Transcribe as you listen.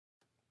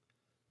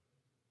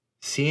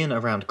seeing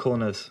around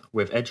corners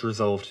with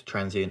edge-resolved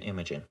transient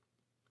imaging.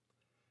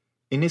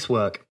 In this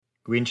work,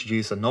 we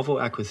introduce a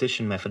novel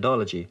acquisition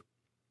methodology,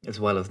 as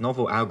well as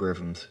novel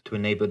algorithms to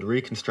enable the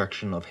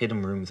reconstruction of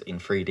hidden rooms in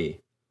 3D.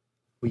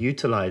 We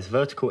utilize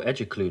vertical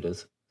edge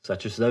occluders,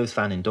 such as those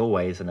found in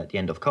doorways and at the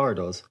end of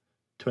corridors,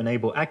 to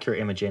enable accurate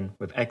imaging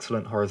with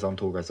excellent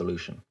horizontal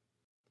resolution.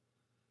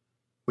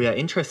 We are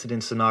interested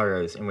in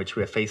scenarios in which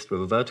we are faced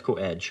with a vertical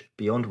edge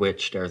beyond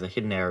which there is a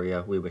hidden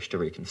area we wish to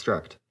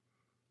reconstruct.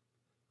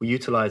 We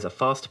utilize a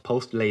fast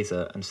pulsed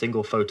laser and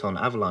single photon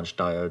avalanche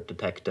diode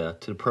detector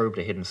to probe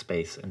the hidden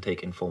space and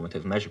take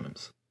informative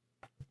measurements.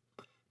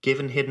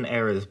 Given hidden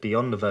areas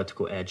beyond the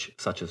vertical edge,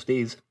 such as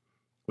these,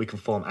 we can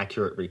form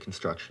accurate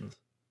reconstructions.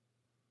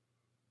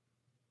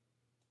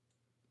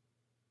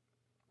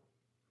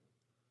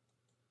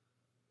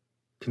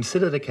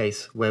 Consider the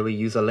case where we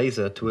use a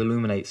laser to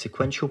illuminate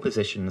sequential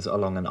positions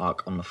along an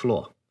arc on the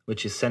floor,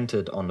 which is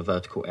centered on the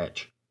vertical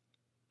edge.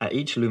 At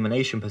each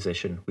illumination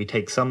position, we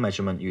take some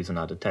measurement using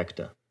our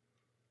detector.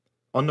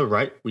 On the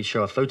right, we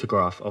show a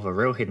photograph of a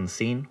real hidden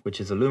scene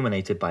which is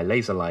illuminated by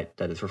laser light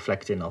that is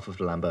reflecting off of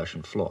the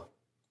Lambertian floor.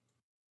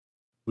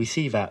 We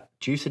see that,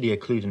 due to the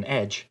occluding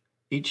edge,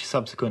 each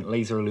subsequent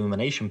laser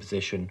illumination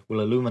position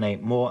will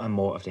illuminate more and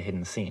more of the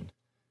hidden scene,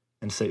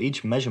 and so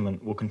each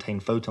measurement will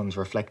contain photons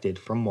reflected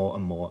from more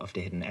and more of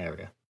the hidden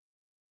area.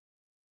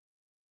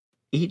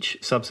 Each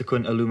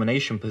subsequent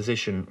illumination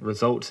position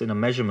results in a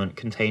measurement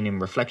containing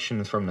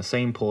reflections from the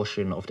same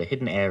portion of the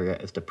hidden area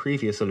as the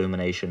previous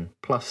illumination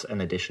plus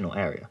an additional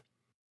area.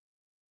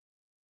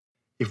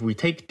 If we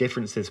take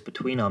differences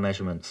between our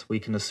measurements, we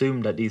can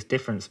assume that these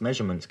difference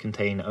measurements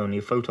contain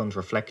only photons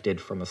reflected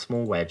from a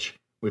small wedge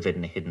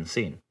within the hidden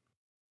scene.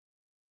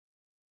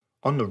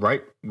 On the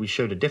right, we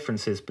show the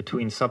differences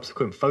between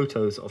subsequent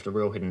photos of the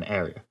real hidden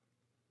area.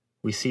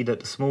 We see that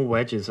the small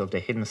wedges of the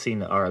hidden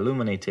scene are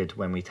illuminated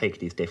when we take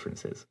these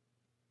differences.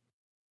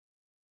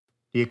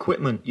 The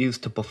equipment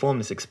used to perform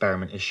this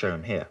experiment is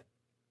shown here.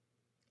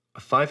 A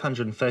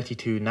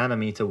 532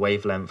 nanometer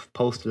wavelength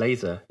pulsed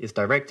laser is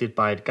directed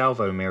by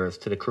galvo mirrors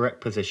to the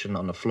correct position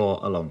on the floor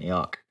along the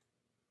arc.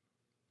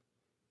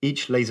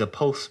 Each laser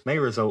pulse may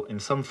result in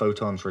some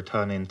photons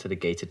returning to the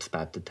gated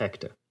SPAD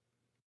detector.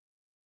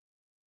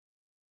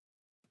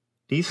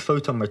 These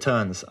photon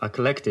returns are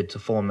collected to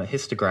form a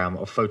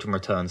histogram of photon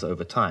returns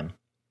over time.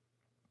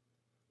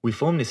 We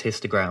form this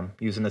histogram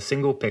using a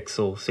single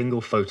pixel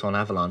single photon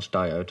avalanche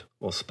diode,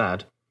 or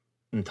SPAD,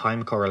 and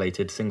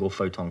time-correlated single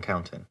photon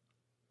counting.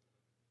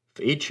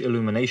 For each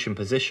illumination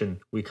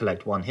position, we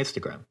collect one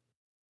histogram.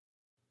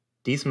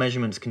 These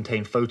measurements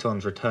contain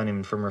photons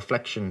returning from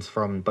reflections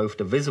from both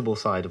the visible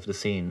side of the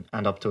scene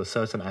and up to a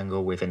certain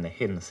angle within the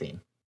hidden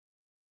scene.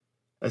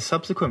 A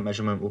subsequent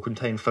measurement will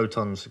contain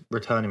photons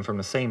returning from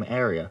the same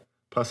area,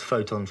 plus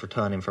photons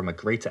returning from a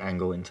greater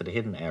angle into the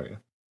hidden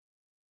area.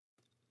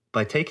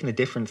 By taking the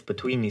difference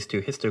between these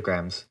two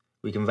histograms,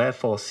 we can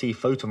therefore see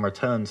photon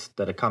returns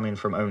that are coming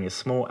from only a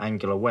small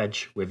angular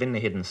wedge within the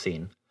hidden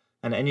scene,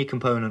 and any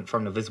component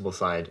from the visible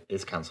side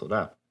is cancelled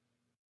out.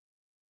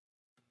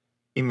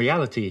 In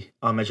reality,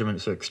 our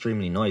measurements are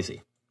extremely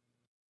noisy.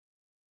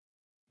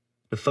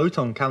 The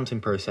photon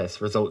counting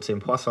process results in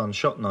Poisson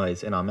shot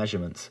noise in our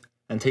measurements,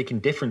 and taking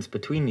difference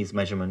between these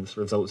measurements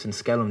results in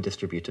Skelton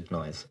distributed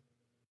noise.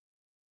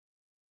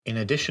 In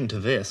addition to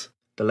this,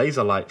 the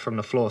laser light from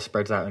the floor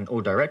spreads out in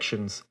all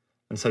directions,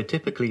 and so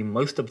typically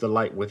most of the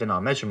light within our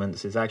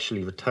measurements is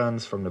actually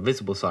returns from the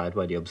visible side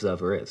where the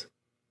observer is.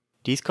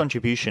 These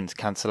contributions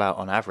cancel out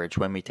on average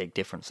when we take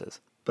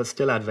differences, but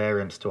still add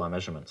variance to our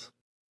measurements.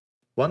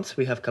 Once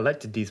we have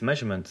collected these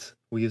measurements,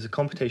 we use a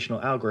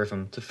computational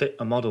algorithm to fit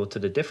a model to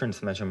the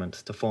difference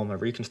measurements to form a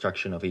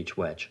reconstruction of each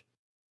wedge.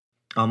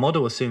 Our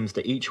model assumes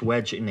that each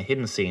wedge in the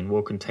hidden scene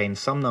will contain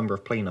some number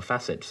of planar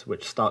facets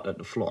which start at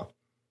the floor.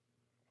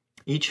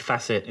 Each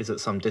facet is at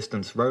some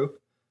distance ρ,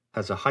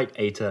 has a height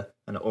eta,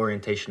 and an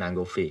orientation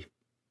angle phi.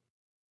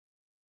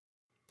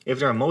 If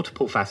there are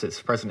multiple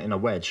facets present in a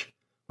wedge,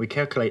 we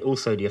calculate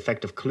also the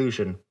effect of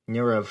collusion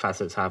nearer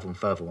facets have on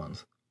further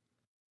ones.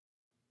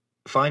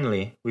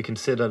 Finally, we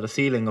consider the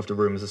ceiling of the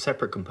room as a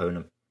separate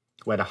component,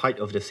 where the height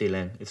of the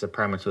ceiling is the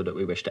parameter that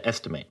we wish to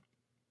estimate.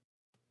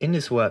 In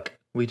this work,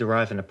 we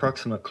derive an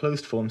approximate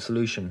closed-form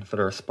solution for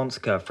the response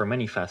curve from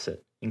any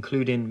facet,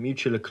 including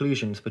mutual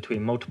occlusions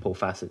between multiple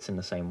facets in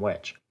the same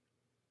wedge.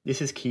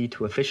 This is key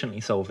to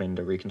efficiently solving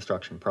the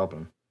reconstruction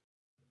problem.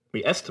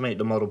 We estimate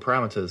the model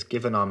parameters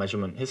given our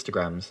measurement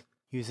histograms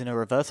using a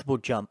reversible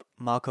jump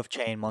Markov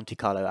chain Monte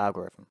Carlo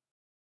algorithm.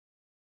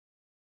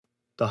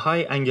 The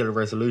high angular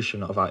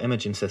resolution of our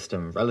imaging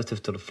system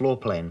relative to the floor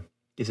plane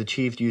is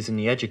achieved using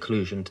the edge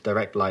occlusion to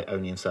direct light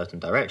only in certain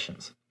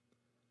directions.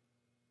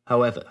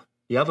 However,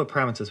 the other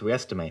parameters we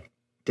estimate,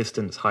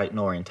 distance, height, and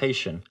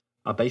orientation,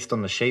 are based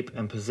on the shape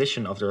and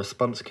position of the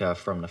response curve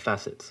from the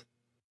facets.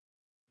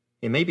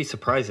 It may be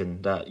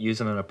surprising that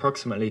using an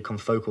approximately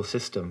confocal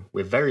system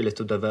with very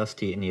little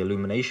diversity in the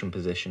illumination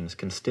positions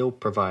can still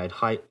provide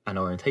height and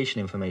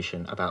orientation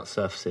information about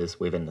surfaces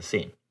within the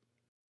scene.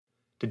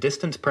 The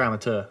distance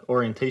parameter,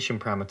 orientation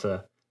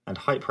parameter, and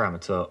height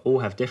parameter all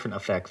have different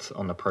effects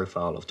on the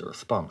profile of the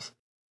response.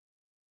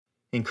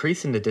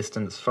 Increasing the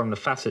distance from the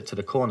facet to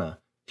the corner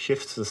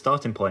shifts the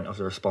starting point of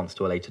the response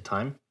to a later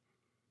time,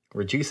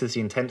 reduces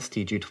the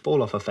intensity due to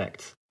fall-off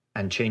effects,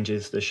 and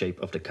changes the shape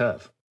of the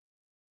curve.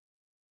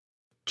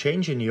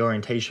 Changing the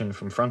orientation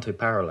from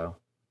frontoparallel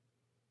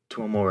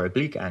to a more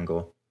oblique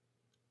angle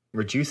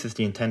reduces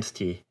the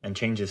intensity and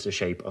changes the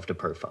shape of the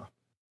profile.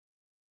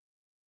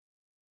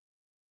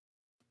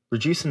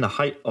 Reducing the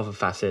height of a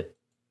facet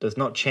does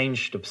not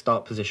change the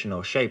start position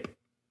or shape,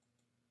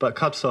 but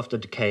cuts off the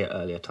decay at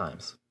earlier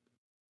times.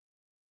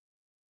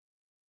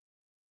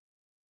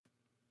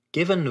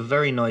 Given the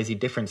very noisy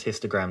difference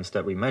histograms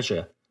that we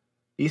measure,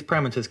 these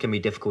parameters can be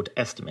difficult to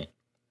estimate,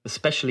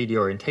 especially the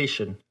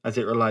orientation, as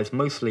it relies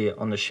mostly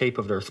on the shape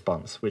of the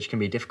response, which can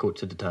be difficult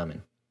to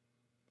determine.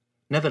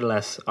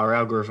 Nevertheless, our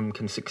algorithm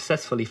can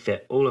successfully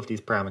fit all of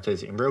these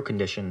parameters in real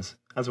conditions,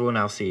 as we'll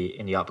now see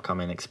in the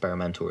upcoming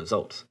experimental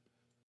results.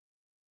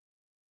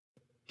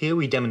 Here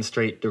we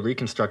demonstrate the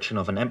reconstruction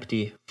of an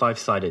empty,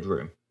 5-sided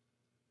room.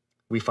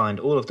 We find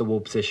all of the wall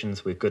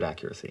positions with good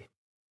accuracy.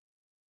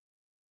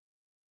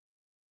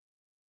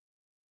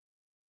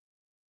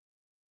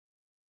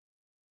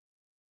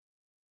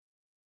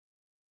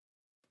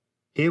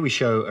 Here we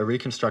show a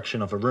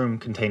reconstruction of a room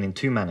containing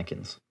 2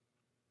 mannequins.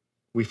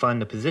 We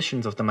find the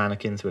positions of the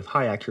mannequins with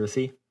high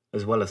accuracy,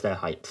 as well as their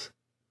heights.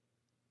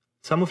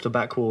 Some of the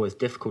back wall is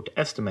difficult to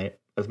estimate,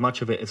 as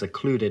much of it is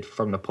occluded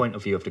from the point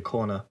of view of the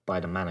corner by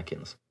the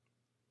mannequins.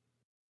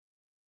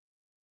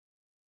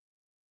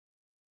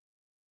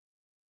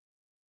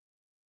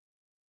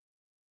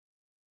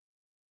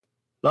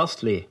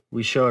 Lastly,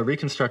 we show a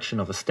reconstruction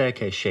of a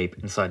staircase shape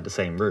inside the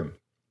same room.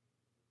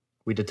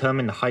 We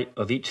determine the height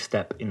of each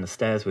step in the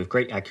stairs with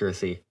great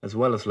accuracy, as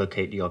well as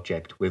locate the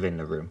object within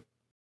the room.